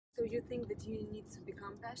you think that you need to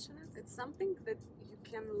become passionate? It's something that you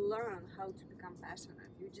can learn how to become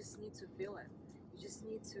passionate. You just need to feel it. You just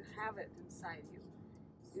need to have it inside you.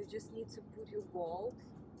 You just need to put your goal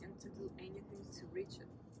and to do anything to reach it.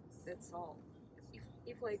 That's all.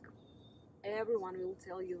 If like everyone will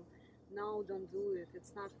tell you, no, don't do it,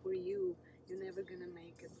 it's not for you, you're never gonna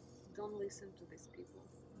make it. Don't listen to these people.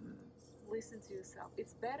 Listen to yourself.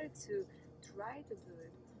 It's better to try to do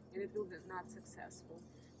it and it will be not successful.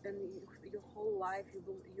 Then your whole life you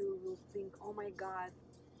will think, oh my God,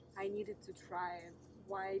 I needed to try it.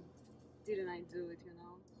 Why didn't I do it, you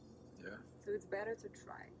know? Yeah. So it's better to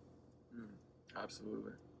try.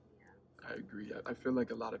 Absolutely. Yeah. I agree. I feel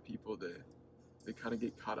like a lot of people, they kind of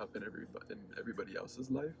get caught up in everybody else's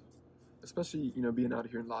life, especially, you know, being out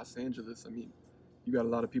here in Los Angeles. I mean, you got a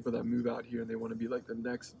lot of people that move out here and they want to be like the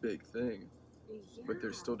next big thing, but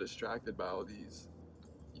they're still distracted by all these,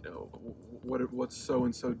 you know, what's so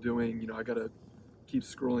and so doing. You know, I gotta keep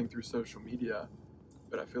scrolling through social media,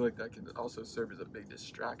 but I feel like that can also serve as a big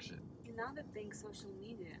distraction. Another thing, social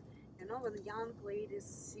media. You know, when young ladies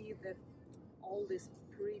see that all these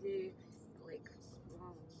pretty, like,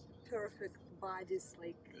 perfect bodies,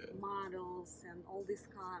 like models, and all these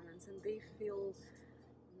comments, and they feel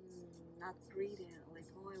not pretty, like,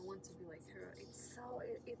 oh, I want to be like her.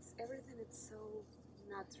 It's everything. It's so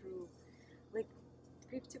not true. Like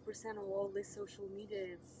 50% of all this social media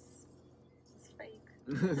is fake.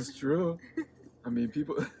 It's true. I mean,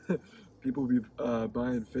 people be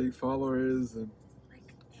buying fake followers and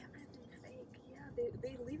like everything fake. Yeah,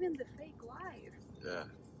 they live in the fake life. Yeah.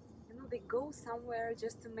 You know, they go somewhere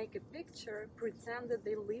just to make a picture, pretend that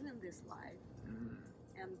they live in this life.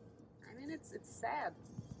 And I mean, it's sad.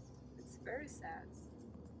 It's very sad.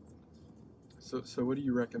 So what do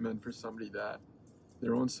you recommend for somebody that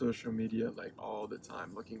they're on social media like all the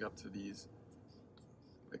time, looking up to these,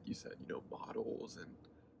 like you said, you know, models and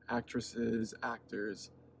actresses,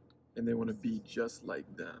 actors, and they want to be just like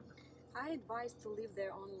them? I advise to live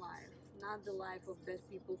their own life, not the life of the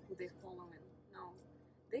people who they follow in. No,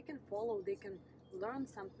 they can follow, they can learn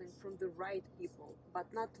something from the right people, but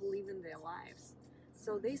not to live in their lives.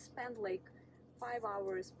 So they spend like 5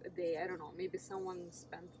 hours a day. I don't know, maybe someone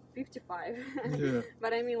spent 55, Yeah.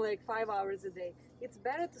 but I mean like 5 hours a day. It's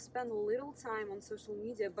better to spend a little time on social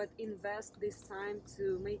media, but invest this time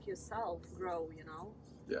to make yourself grow, you know?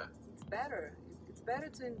 Yeah. It's better. It's better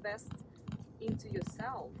to invest into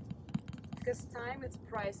yourself because time is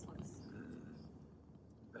priceless.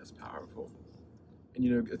 That's powerful. And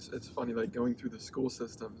you know, it's funny, like going through the school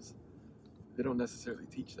systems, they don't necessarily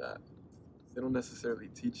teach that. They don't necessarily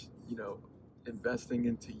teach, you know, investing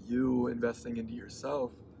into you, investing into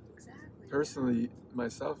yourself. Exactly. Personally,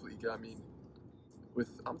 myself, Lika, I mean,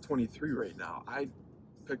 I'm 23 right now. I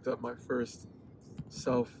picked up my first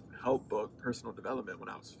self-help book, personal development, when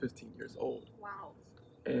I was 15 years old. Wow.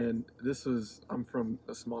 And I'm from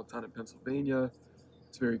a small town in Pennsylvania.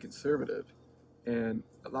 It's very conservative. And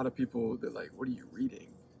a lot of people, they're like, what are you reading?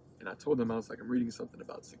 And I told them, I was like, I'm reading something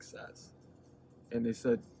about success. And they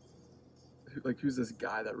said, like, who's this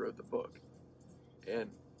guy that wrote the book? And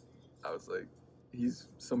I was like, he's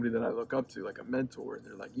somebody that I look up to, like a mentor. And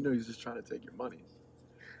they're like, you know, he's just trying to take your money.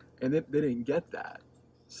 And they didn't get that.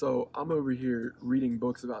 So I'm over here reading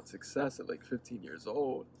books about success at like 15 years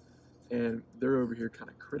old. And they're over here kind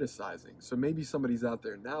of criticizing. So maybe somebody's out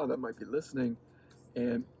there now that might be listening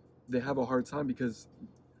and they have a hard time because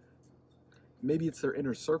maybe it's their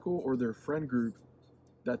inner circle or their friend group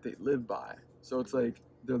that they live by. So it's like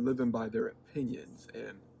they're living by their opinions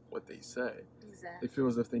and what they say. Exactly. They feel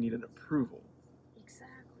as if they need an approval.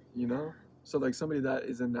 Exactly. You know? So like somebody that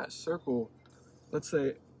is in that circle, let's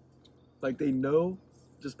say, like they know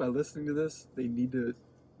just by listening to this, they need to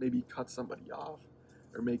maybe cut somebody off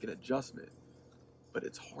or make an adjustment, but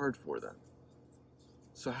it's hard for them.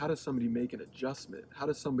 So how does somebody make an adjustment? How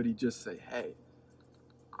does somebody just say, hey,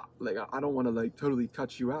 like I don't want to like totally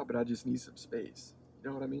cut you out, but I just need some space. You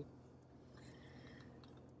know what I mean?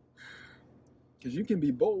 Because you can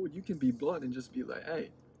be bold, you can be blunt and just be like, hey,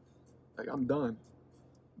 like I'm done.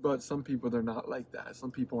 But some people, they're not like that.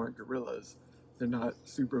 Some people aren't gorillas. They're not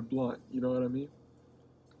super blunt. You know what I mean?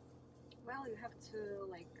 Well, you have to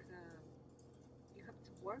you have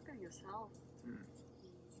to work on yourself.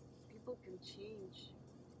 People can change.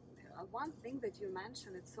 One thing that you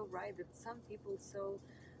mentioned, it's so right that some people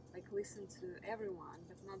like listen to everyone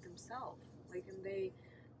but not themselves. Like, and they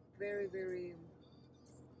very, very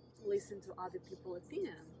listen to other people's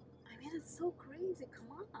opinion. I mean, it's so crazy.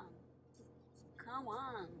 Come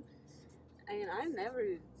on. I mean, I never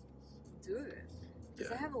do it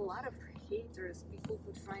because I have a lot of haters, people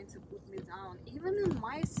who trying to put me down. Even in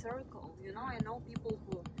my circle, you know, I know people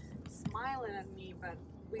who smiling at me but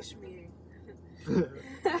wish me.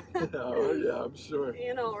 Oh yeah, I'm sure.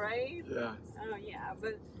 You know, right? Yeah. Yeah,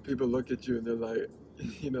 but People look at you and they're like,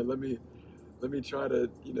 let me try to,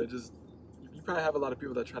 just. You probably have a lot of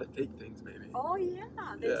people that try to take things, maybe. oh yeah,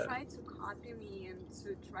 they Yeah. try to copy me and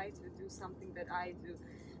to try to do something that I do.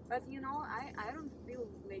 But you know, I don't feel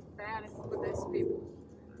like bad for these people.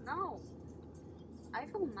 No, I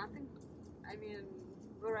feel nothing. I mean,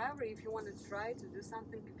 wherever, if you want to try to do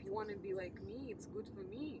something, if you want to be like me, it's good for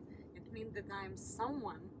me. It means that I'm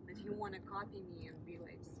someone that you want to copy me and be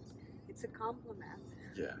like me. It's a compliment,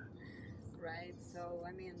 Yeah. right? So,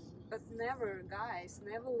 I mean, but never, guys,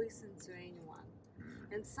 never listen to anyone.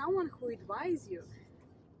 And someone who advises you,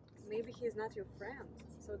 maybe he's not your friend.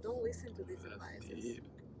 So don't listen to these That's advices. deep.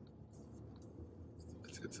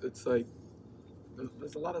 It's like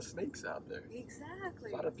there's a lot of snakes out there.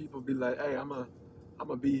 Exactly. A lot of people be like, "Hey, I'm a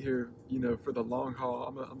be here, for the long haul.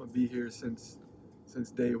 I'm a be here since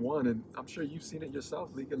day one." And I'm sure you've seen it yourself,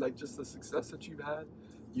 Lika. Like just the success that you've had.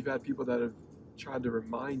 You've had people that have tried to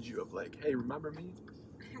remind you of like, "Hey, remember me?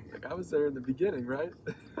 Like I was there in the beginning, right?"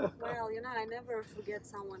 Well, you know, I never forget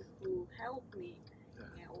someone who helped me.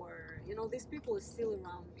 Yeah. Or, you know, these people are still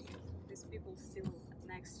around me. These people still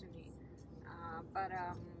next to me.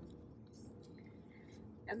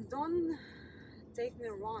 And don't take me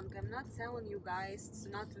wrong. I'm not telling you guys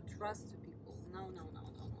not to trust people. No.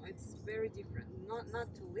 It's very different.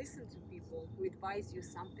 Not to listen to people who advise you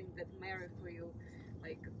something that matter for you,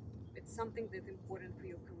 like it's something that's important for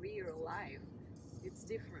your career or life. It's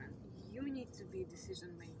different. You need to be a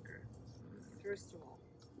decision maker, first of all.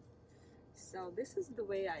 So this is the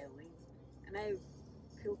way I live, and I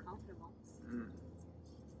feel comfortable. Mm.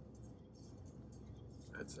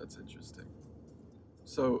 That's interesting.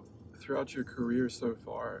 So throughout your career so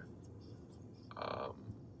far, of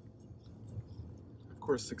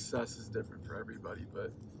course, success is different for everybody.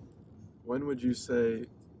 But when would you say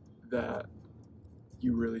that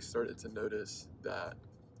you really started to notice that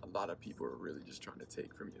a lot of people were really just trying to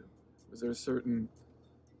take from you? Was there a certain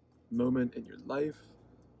moment in your life?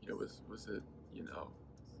 Was it,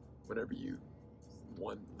 whenever you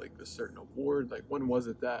won like a certain award? Like when was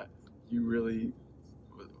it that you really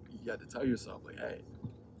you had to tell yourself like, hey,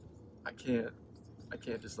 I can't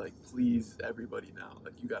just like please everybody now.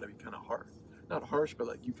 Like you got to be kind of harsh, not harsh, but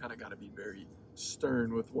like you kind of got to be very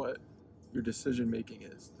stern with what your decision making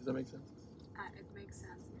is. Does that make sense? It makes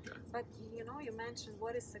sense. Okay. But you know, you mentioned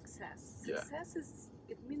what is success. Yeah. Success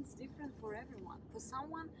it means different for everyone. For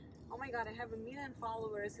someone, oh my God, I have 1 million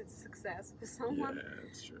followers, it's a success. For someone, Yeah,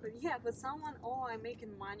 that's true. but yeah, for someone, oh, I'm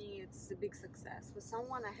making money, it's a big success. For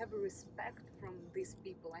someone, I have a respect from these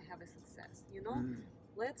people, I have a success. You know,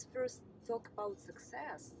 let's first talk about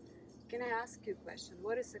success. Can I ask you a question?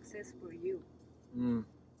 What is success for you?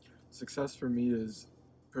 Success for me is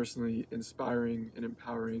personally inspiring and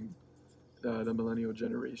empowering the millennial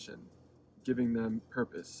generation, giving them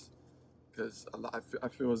purpose. Because I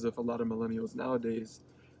feel as if a lot of millennials nowadays,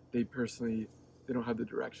 they don't have the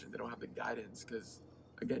direction, they don't have the guidance. Because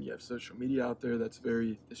again, you have social media out there that's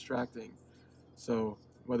very distracting. So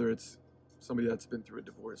whether it's somebody that's been through a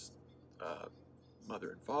divorce,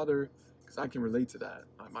 mother and father, because I can relate to that.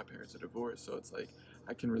 My parents are divorced, so it's like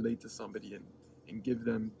I can relate to somebody and give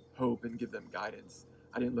them hope and give them guidance.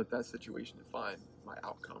 I didn't let that situation define my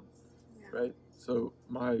outcome, right? So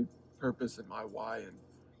my purpose and my why and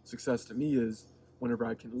success to me is whenever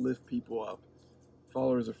I can lift people up.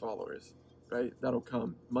 Followers are followers, right? That'll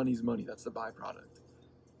come. Money's money. That's the byproduct.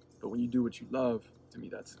 But when you do what you love, to me,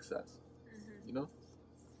 that's success. You know?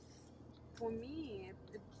 For me,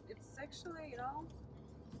 it's actually, you know,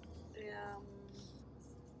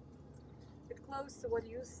 it's close to what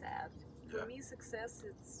you said. For me, success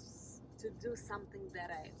is to do something that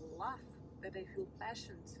I love, that I feel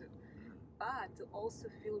passion to, but to also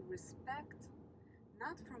feel respect,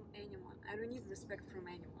 not from anyone. I don't need respect from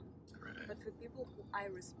anyone, but for people who I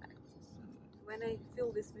respect. When I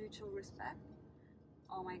feel this mutual respect,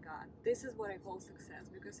 oh my God, this is what I call success,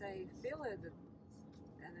 because I feel it,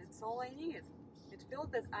 and it's all I need. It feels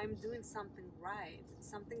that I'm doing something right. It's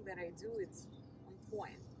something that I do, it's on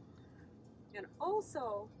point. And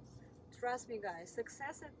also, trust me guys,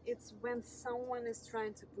 success, it's when someone is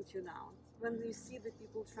trying to put you down. When you see the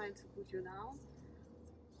people trying to put you down,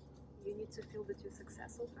 you need to feel that you're a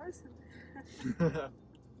successful person.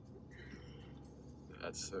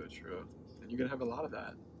 That's so true. And you're going to have a lot of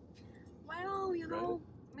that. Well, you know,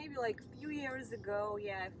 maybe like a few years ago,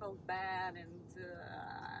 I felt bad and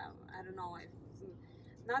I don't know,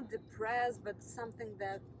 not depressed, but something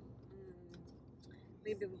that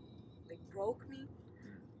maybe like broke me,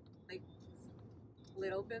 like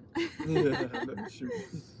little bit. Yeah, no, sure.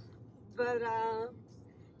 But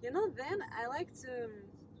then I like to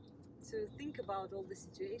think about all the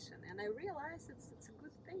situation, and I realize it's a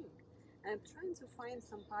good thing. I'm trying to find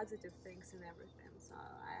some positive things in everything. So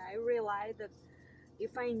I realize that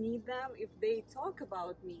if I need them, if they talk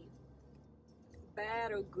about me,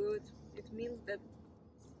 bad or good, it means that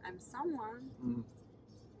I'm someone, Mm.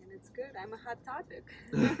 and it's good. I'm a hot topic.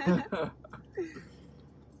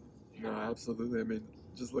 No, absolutely. I mean,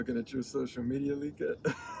 just looking at your social media, Lika.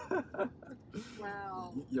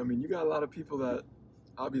 Wow. I mean, you got a lot of people that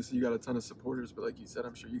obviously you got a ton of supporters, but like you said,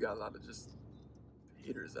 I'm sure you got a lot of just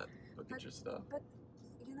haters that look at your stuff. But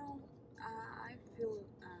I feel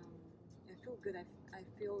I feel good. I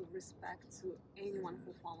feel respect to anyone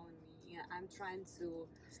who following me. Yeah, I'm trying to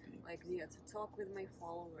to talk with my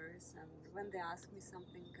followers, and when they ask me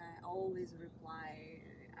something, I always reply.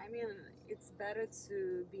 I mean, it's better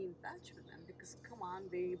to be in touch with them because come on,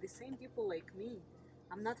 they the same people like me.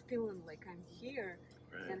 I'm not feeling like I'm here,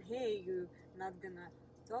 Right. and hey, you not gonna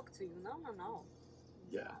talk to you. No, no, no.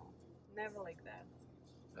 Yeah. No, never like that.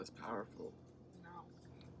 That's powerful. No.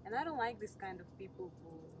 And I don't like this kind of people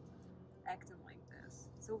who acting like this.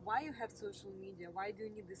 So why you have social media? Why do you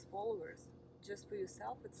need these followers? Just for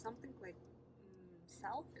yourself? It's something like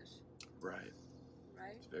selfish. Right.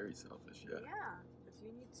 Right? It's very selfish, yeah. Yeah, but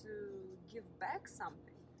you need to give back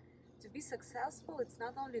something. To be successful, it's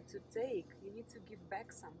not only to take, you need to give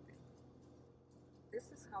back something. This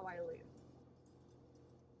is how I live.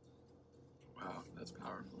 Wow, that's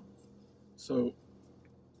powerful. So,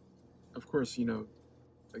 of course,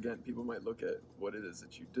 again, people might look at what it is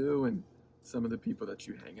that you do and some of the people that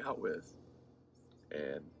you hang out with,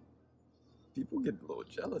 and people get a little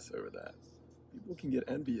jealous over that. People can get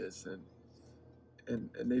envious and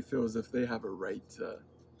they feel as if they have a right to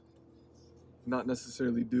not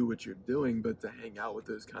necessarily do what you're doing, but to hang out with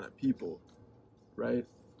those kind of people, right?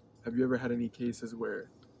 Have you ever had any cases where,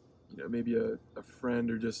 maybe a friend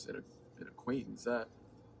or just an acquaintance that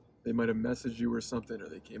they might have messaged you or something, or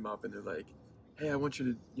they came up and they're like, hey, I want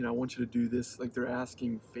you to do this. Like they're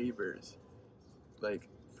asking favors, like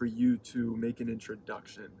for you to make an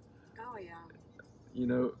introduction. Oh yeah.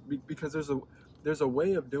 Because there's a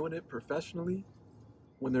way of doing it professionally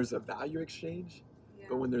when there's a value exchange, Yeah.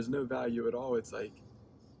 but when there's no value at all, it's like,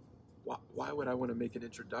 why would I want to make an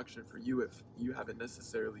introduction for you if you haven't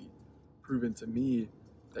necessarily proven to me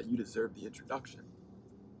that you deserve the introduction?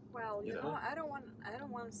 Well, I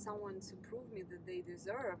don't want someone to prove me that they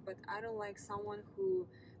deserve, but I don't like someone who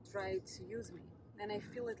tried to use me. And I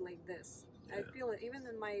feel it like this. Yeah. I feel it even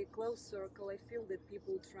in my close circle. I feel that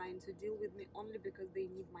people trying to deal with me only because they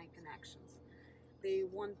need my connections. They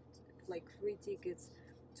want like free tickets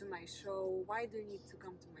to my show. Why do you need to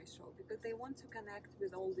come to my show? Because they want to connect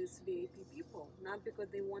with all these VIP people, not because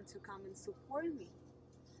they want to come and support me.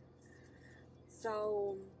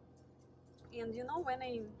 So, and when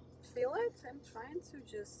I feel it, I'm trying to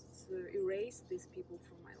just erase these people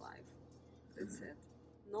from my life. That's it.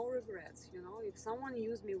 No regrets. If someone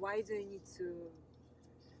used me, why do I need to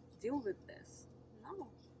deal with this? No,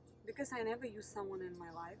 because I never use someone in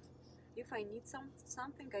my life. If I need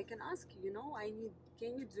something, I can ask you.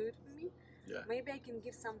 Can you do it for me? Yeah. Maybe I can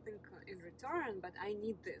give something in return, but I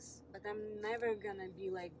need this. But I'm never gonna be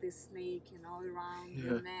like this snake, around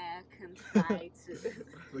your neck and try to.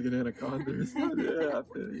 Like an anaconda or something. Yeah,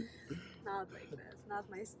 I feel you. Not like this. Not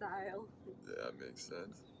my style. Yeah, it makes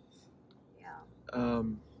sense. Yeah.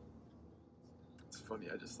 It's funny.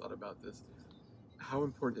 I just thought about this. How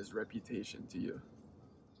important is reputation to you?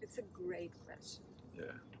 It's a great question.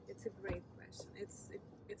 Yeah. It's a great question.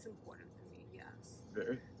 It's important for me. Yes.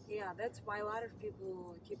 Very. Yeah, that's why a lot of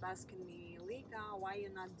people keep asking me, Lika, why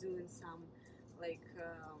you're not doing some,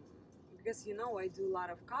 because I do a lot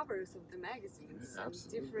of covers of the magazines, Yeah, and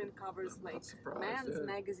different covers, like Men's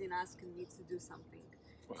Magazine asking me to do something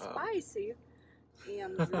spicy,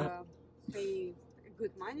 and pay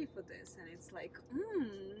good money for this, and it's like,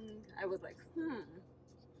 I was like,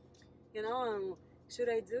 should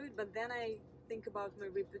I do it? But then I think about my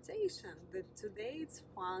reputation, that today it's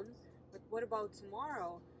fun, but what about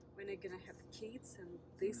tomorrow? When I'm gonna have kids and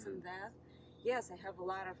this and that. Yes, I have a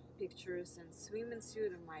lot of pictures and swimming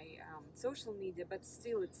suit on my social media, but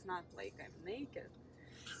still it's not like I'm naked.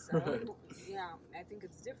 So yeah, I think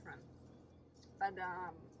it's different. But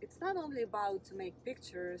it's not only about to make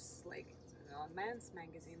pictures like on Men's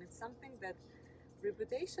Magazine. It's something that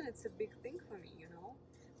reputation. It's a big thing for me.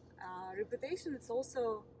 Reputation. It's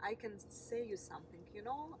also I can say you something.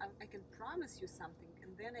 I can promise you something,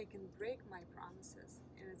 and then I can break my promises.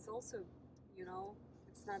 And it's also,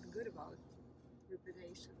 It's not good about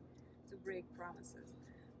reputation to break promises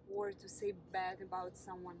or to say bad about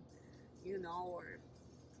someone, or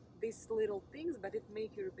these little things, but it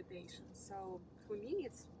make your reputation. So for me,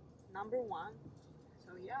 it's number one.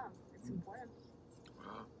 So yeah, it's important.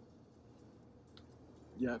 Wow.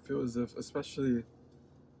 Yeah, I feel as if, especially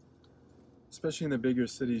in the bigger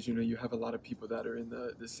cities, you have a lot of people that are in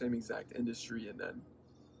the same exact industry, and then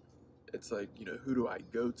it's like, who do I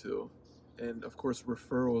go to? And of course,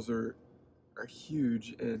 referrals are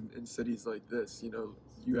huge in cities like this. You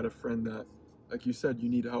got a friend that, like you said, you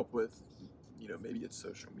need help with, maybe it's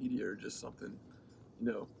social media or just something,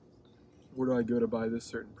 where do I go to buy this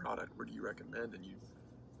certain product? Where do you recommend? And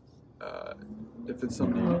if it's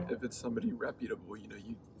somebody reputable,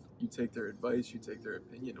 you take their advice, you take their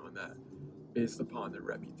opinion on that based upon their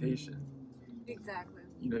reputation. Exactly.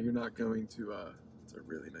 You're not going to it's a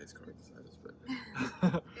really nice car beside us,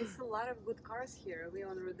 but it's a lot of good cars here. We're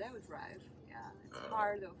on Rodeo Drive. Yeah, it's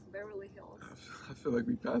part of Beverly Hills. I feel like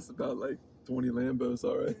we passed about like 20 Lambos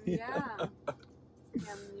already. Yeah.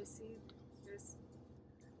 And you see, there's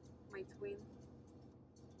my twin.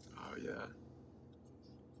 Oh yeah.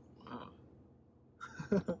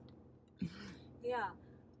 Wow. Yeah,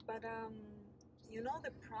 but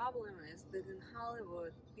the problem is that in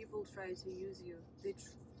Hollywood, people try to use you. They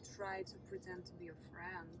try to pretend to be a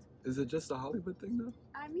friend. Is it just a Hollywood thing though?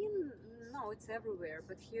 I mean, no, it's everywhere,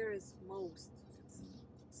 but here is most. It's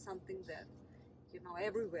something that,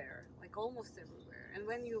 everywhere, like almost everywhere. And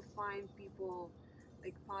when you find people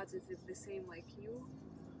like positive, the same like you,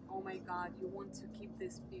 oh my God, you want to keep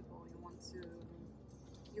these people.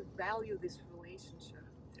 You value this relationship.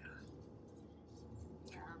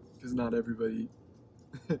 Yeah. Because not everybody,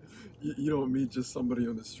 you don't meet just somebody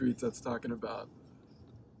on the streets that's talking about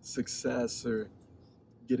success or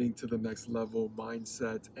getting to the next level,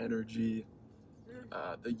 mindset, energy,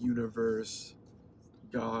 the universe,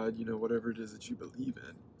 God, whatever it is that you believe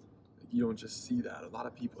in. You don't just see that. A lot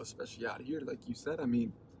of people, especially out here, like you said, I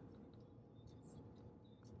mean,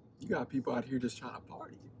 you got people out here just trying to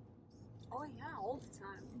party. Oh yeah, all the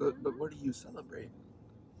time. But what do you celebrate?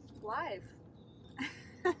 Life.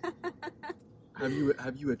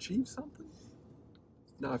 Have you achieved something?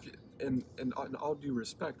 Now, if you, and in all due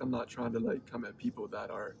respect, I'm not trying to like come at people that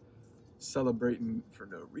are celebrating for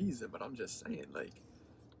no reason, but I'm just saying, like,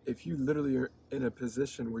 if you literally are in a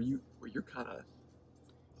position where you're kind of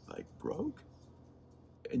like broke,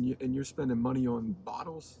 and you're spending money on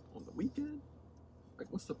bottles on the weekend, like,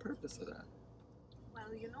 what's the purpose of that? Well,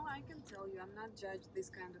 I can tell you, I'm not judge this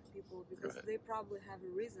kind of people because Right. they probably have a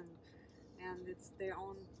reason, and it's their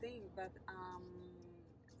own thing. But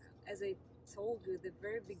as I told you at the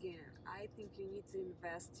very beginning, I think you need to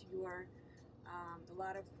invest your a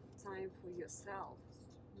lot of time for yourself,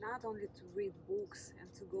 not only to read books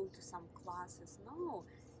and to go to some classes. No,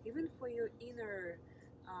 even for your inner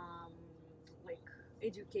like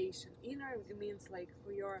education. Inner means like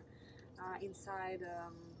for your inside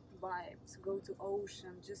vibes. Go to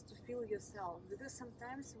ocean just to feel yourself, because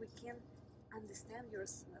sometimes we can't understand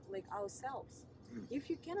like ourselves. If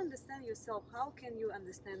you can understand yourself, how can you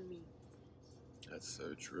understand me? That's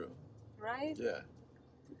so true. Right? Yeah.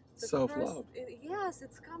 Self-love. Yes,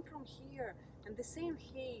 it's come from here. And the same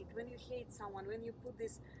hate, when you hate someone, when you put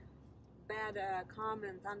this bad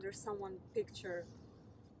comment under someone's picture,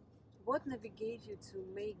 what navigates you to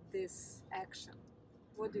make this action?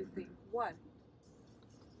 What do you think? What?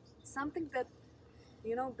 Something that,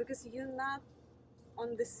 because you're not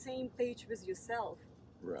on the same page with yourself.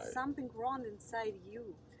 Right. Something wrong inside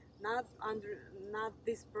you. Not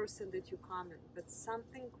this person that you comment, but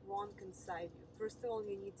something wrong inside you. First of all,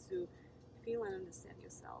 you need to feel and understand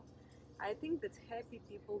yourself. I think that happy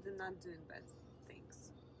people, they're not doing bad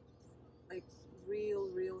things. Like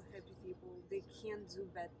real happy people, they can't do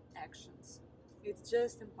bad actions. It's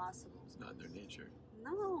just impossible. It's not in their nature.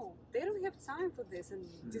 No, they don't have time for this and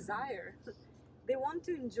desire. They want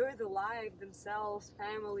to enjoy the life, themselves,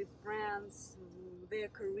 family, friends, their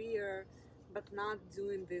career, but not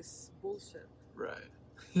doing this bullshit. Right.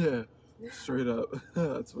 Yeah. Straight up.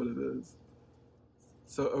 That's what it is.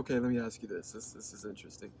 So, okay, let me ask you this. This is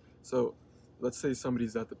interesting. So, let's say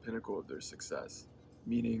somebody's at the pinnacle of their success,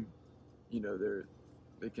 meaning,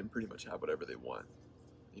 they can pretty much have whatever they want.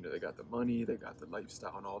 They got the money, they got the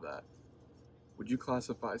lifestyle and all that. Would you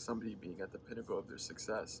classify somebody being at the pinnacle of their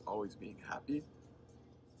success always being happy?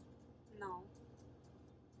 No.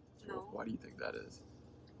 So No. why do you think that is?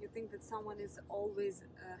 You think that someone is always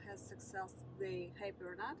has success, they happy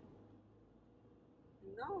or not?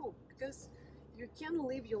 No, because you can't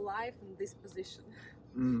live your life in this position.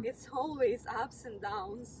 It's always ups and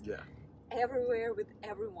downs. Yeah. everywhere with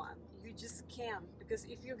everyone. You just can't, because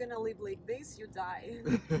if you're gonna live like this, you die.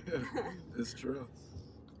 It's true.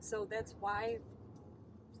 So that's why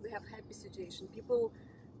we have happy situation. People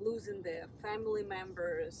losing their family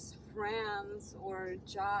members, friends, or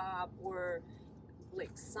job, or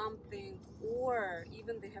like something, or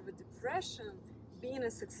even they have a depression. Being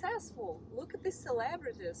a successful, look at these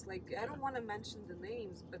celebrities. Like, I don't want to mention the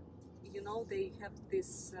names, but you know, they have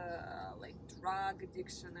this like drug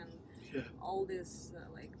addiction and Yeah. all this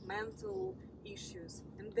like mental issues,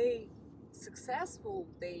 and they successful,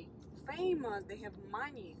 they famous, they have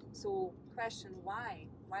money. So question, why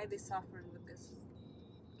they suffering with this?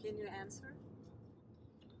 Can you answer?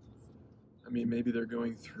 I mean, maybe they're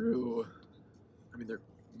going through. I mean, they're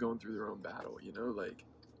going through their own battle. You know,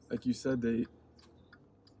 like you said,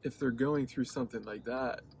 if they're going through something like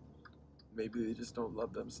that, maybe they just don't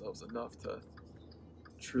love themselves enough to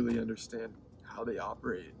truly understand how they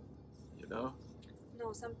operate. You know?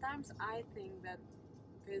 No, sometimes I think that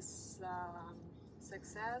this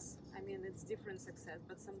success, I mean, it's different success,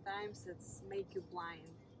 but sometimes it's make you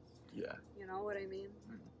blind. Yeah. You know what I mean?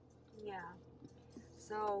 Mm. Yeah.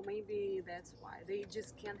 So maybe that's why they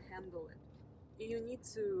just can't handle it. You need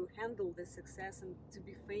to handle the success and to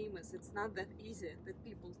be famous. It's not that easy that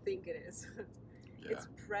people think it is. Yeah. It's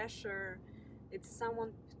pressure. It's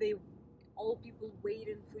someone, they all people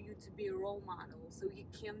waiting for you to be a role model. So you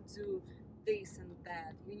can't do this and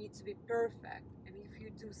that. You need to be perfect. And if you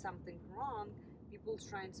do something wrong, people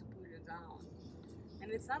trying to pull you down.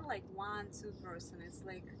 And it's not like one, two person. It's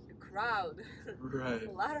like a crowd. Right.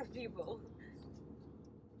 A lot of people.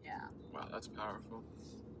 Yeah. Wow, that's powerful.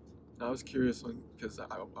 I was curious because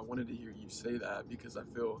I wanted to hear you say that because I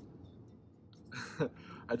feel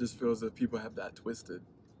I just feel as if people have that twisted.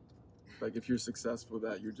 Like if you're successful,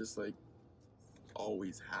 that you're just like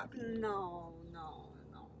always happy. No.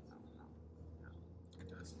 I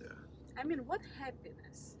guess, yeah. I mean, what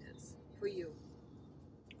happiness is for you?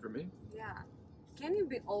 For me? Yeah. Can you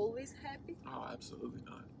be always happy? Oh, absolutely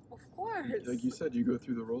not. Of course. Like you said, you go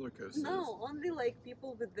through the roller coasters. No, only like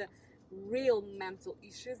people with the real mental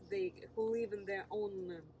issues, they who live in their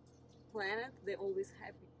own planet, they're always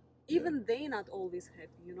happy. Even they not always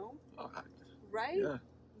happy, you know? Right? Yeah.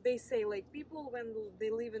 They say like people when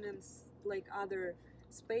they live in like other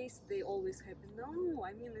space, they always happy. No,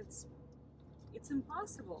 I mean it's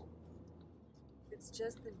impossible. It's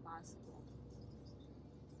just impossible.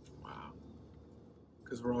 Wow.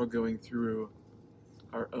 Because we're all going through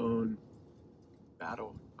our own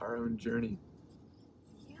battle, our own journey.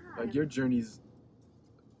 Yeah. Like your journey's,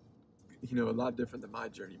 you know, a lot different than my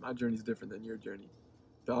journey. My journey's different than your journey.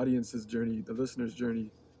 The audience's journey, the listener's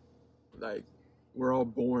journey, like we're all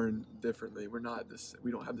born differently. We're not this.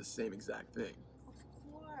 We don't have the same exact thing.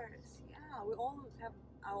 Of course, yeah. We all have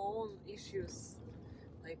our own issues,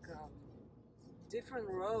 like different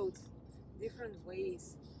roads, different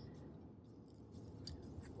ways.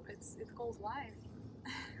 It calls life.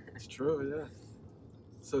 It's true, yeah.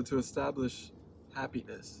 So to establish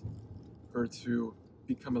happiness, or to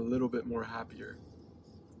become a little bit more happier,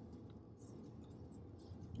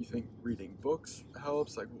 you think reading books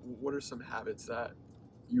helps? Like, what are some habits that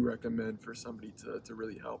you recommend for somebody to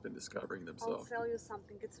really help in discovering I'll themselves? tell you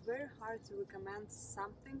something. It's very hard to recommend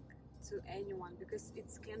something to anyone because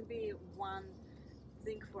it can be one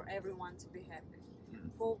thing for everyone to be happy.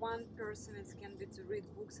 For one person, it can be to read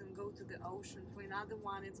books and go to the ocean. For another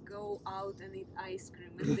one, it's go out and eat ice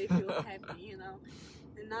cream and they feel happy, you know.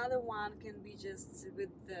 Another one can be just with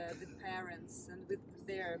the parents and with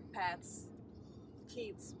their pets,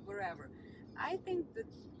 kids, wherever. I think that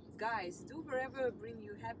guys, do wherever bring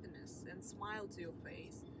you happiness and smile to your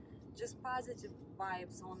face. Just positive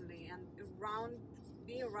vibes only, and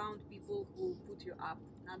be around people who put you up,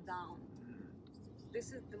 not down.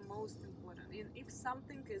 This is the most important. And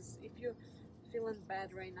if you're feeling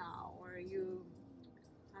bad right now, or you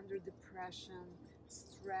under depression,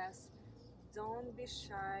 stress, don't be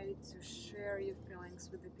shy to share your feelings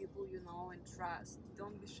with the people you know and trust.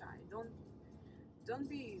 Don't be shy. Don't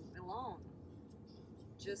be alone.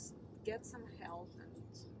 Just get some help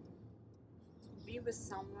and be with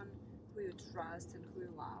someone who you trust and who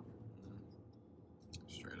you love.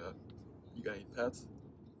 Straight up. You got any pets?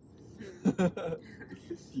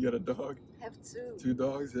 You got a dog? Have two. Two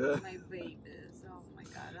dogs, yeah. My babies. Oh my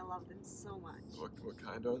god, I love them so much. What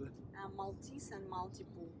kind are they? Maltese and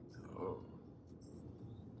Maltipoo. Oh.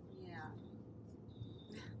 Yeah.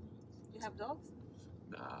 You have dogs?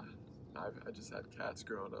 Nah. I just had cats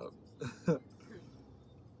growing up.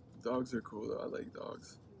 Dogs are cool though. I like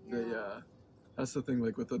dogs. Yeah. They that's the thing.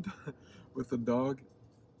 Like with a dog,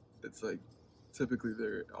 it's like typically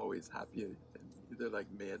they're always happy and they're like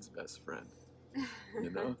man's best friend, you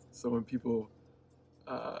know? So when people,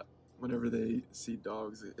 whenever they see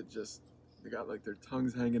dogs, it just, they got like their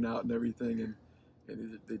tongues hanging out and everything,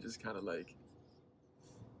 and they just kind of like,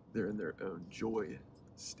 they're in their own joy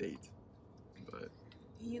state. But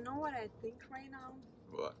You know what I think right now?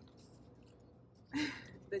 what?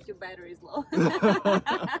 That your battery is low.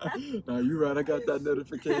 No, you're right. I got that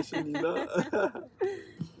notification, you know?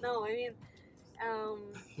 No, I mean,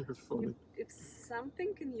 You're funny. if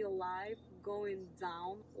something in your life going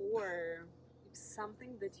down, or if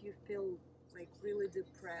something that you feel like really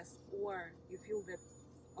depressed, or you feel that,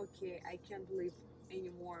 okay, I can't live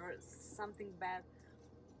anymore, or something bad,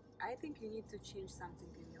 I think you need to change something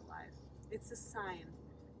in your life. It's a sign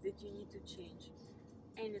that you need to change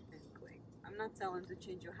anything. Like, I'm not telling to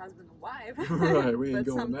change your husband or wife, Right, we ain't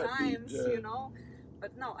but going that deep. sometimes, Yeah. you know,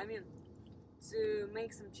 but no, I mean, to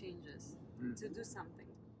make some changes, to do something.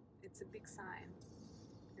 It's a big sign,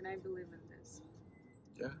 and I believe in this.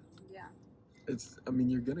 Yeah. Yeah, I mean,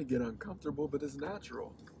 you're gonna get uncomfortable, but it's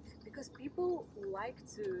natural. because people like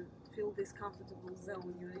to feel this comfortable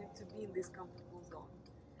zone. You need to be in this comfortable zone.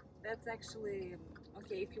 That's actually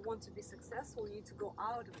okay. If you want to be successful, you need to go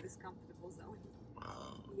out of this comfortable zone.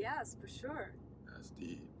 Wow, Yes, for sure. that's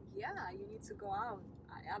deep. Yeah, you need to go out.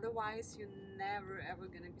 Otherwise, you're never ever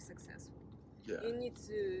gonna be successful. Yeah. You need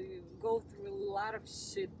to go through a lot of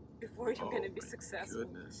shit before you're gonna be my successful.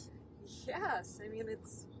 Goodness. Yes, I mean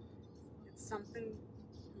it's something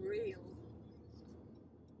real.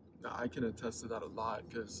 Now, I can attest to that a lot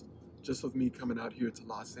because just with me coming out here to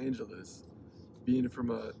Los Angeles, being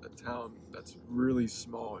from a town that's really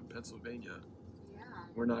small in Pennsylvania, Yeah.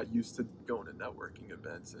 we're not used to going to networking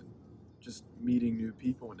events and just meeting new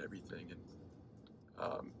people and everything. And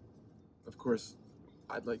of course,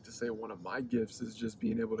 I'd like to say one of my gifts is just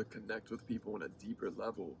being able to connect with people on a deeper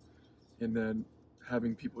level, and then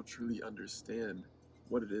having people truly understand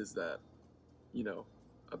what it is that, you know,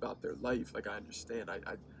 about their life. Like I understand.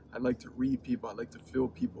 I like to read people. I like to feel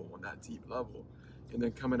people on that deep level. And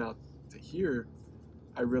then coming out to here,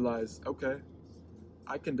 I realized, okay,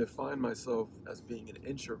 I can define myself as being an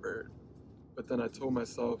introvert. But then I told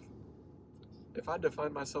myself, if I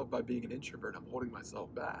define myself by being an introvert, I'm holding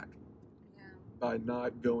myself back Yeah. by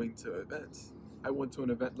not going to events. I went to an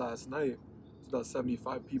event last night. There's about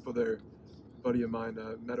 75 people there. A buddy of mine,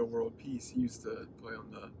 Meta World Peace, he used to play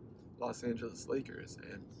on the Los Angeles Lakers,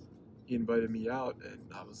 and he invited me out, and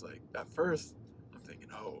I was like, at first, I'm thinking,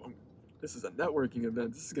 oh, this is a networking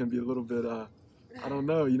event. This is going to be a little bit, I don't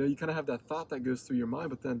know, you kind of have that thought that goes through your mind,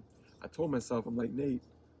 but then I told myself, I'm like, Nate,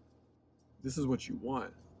 this is what you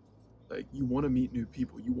want. Like, you want to meet new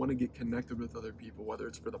people. You want to get connected with other people, whether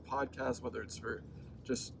it's for the podcast, whether it's for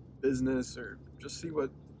just business, or just see what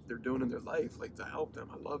they're doing in their life, like to help them.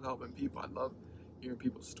 I love helping people. I love hearing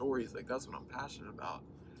people's stories. Like, that's what I'm passionate about.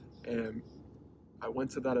 And I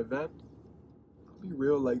went to that event. I'll be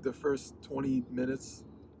real, like the first 20 minutes,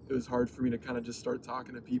 it was hard for me to kind of just start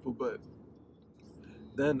talking to people, but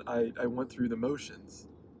then I went through the motions.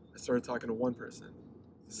 I started talking to one person,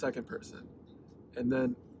 the second person, and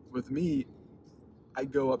then with me, I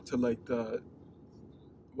go up to like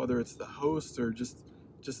whether it's the host or just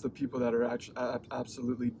the people that are actually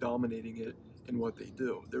absolutely dominating it in what they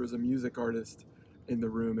do. There was a music artist in the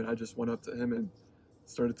room, and I just went up to him and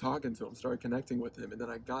started talking to him, started connecting with him, and then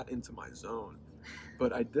I got into my zone.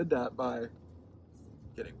 But I did that by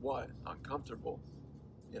getting uncomfortable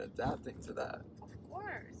and adapting to that. Of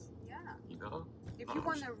course. Yeah. You know? If you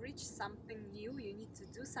want to reach something new, you need to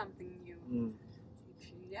do something new.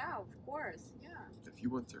 Yeah, of course. Yeah. If you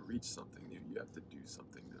want to reach something new, you have to do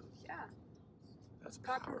something new. Yeah. That's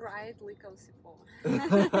powerful. Copyright Lika Osipova.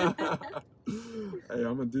 Hey,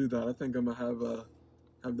 I'm gonna do that. I think I'm gonna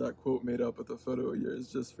have that quote made up with a photo of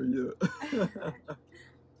yours just for you.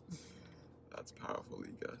 That's powerful,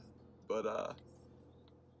 Lika. But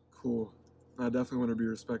cool. I definitely want to be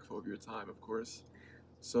respectful of your time, of course.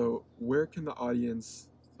 So, where can the audience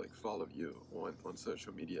like follow you on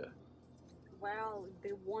social media? Well, if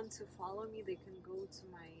they want to follow me, they can go to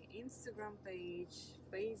my Instagram page,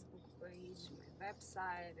 Facebook page, my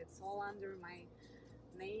website. It's all under my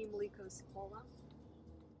name, Lika Osipova.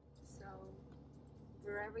 So,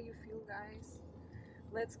 wherever you feel, guys,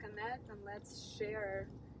 let's connect and let's share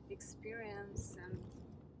experience. And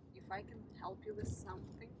if I can help you with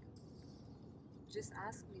something, just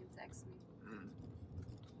ask me and text me.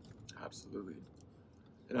 Absolutely.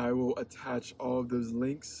 And I will attach all of those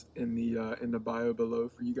links in the bio below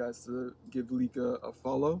for you guys to give Lika a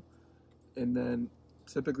follow. And then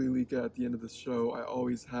typically, Lika, at the end of the show, I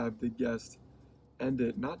always have the guest end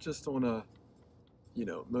it not just on a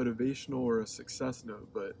motivational or a success note,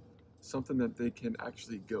 but something that they can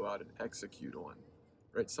actually go out and execute on,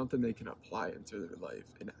 right? Something they can apply into their life,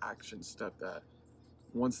 an action step that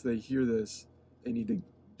once they hear this, they need to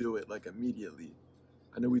do it like immediately.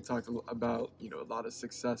 I know we talked about, a lot of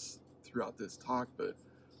success throughout this talk, but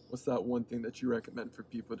what's that one thing that you recommend for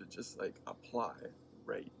people to just like apply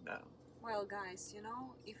right now? Well, guys,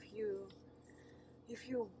 if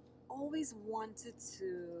you always wanted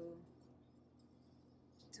to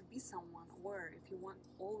be someone, or if you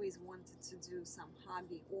always wanted to do some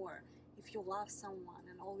hobby, or if you love someone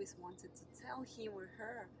and always wanted to tell him or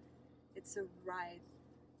her, it's a right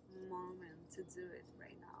moment to do it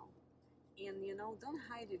right now. And don't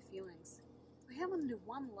hide your feelings. We have only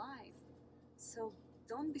one life, so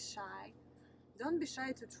don't be shy. Don't be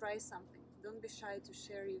shy to try something. Don't be shy to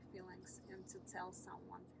share your feelings and to tell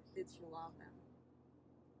someone that you love them.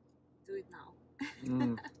 Do it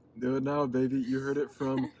now. Do it now, baby. You heard it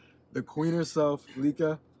from the queen herself,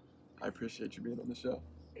 Lika. I appreciate you being on the show.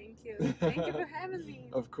 Thank you. Thank you for having me.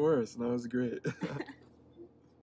 Of course. That was great.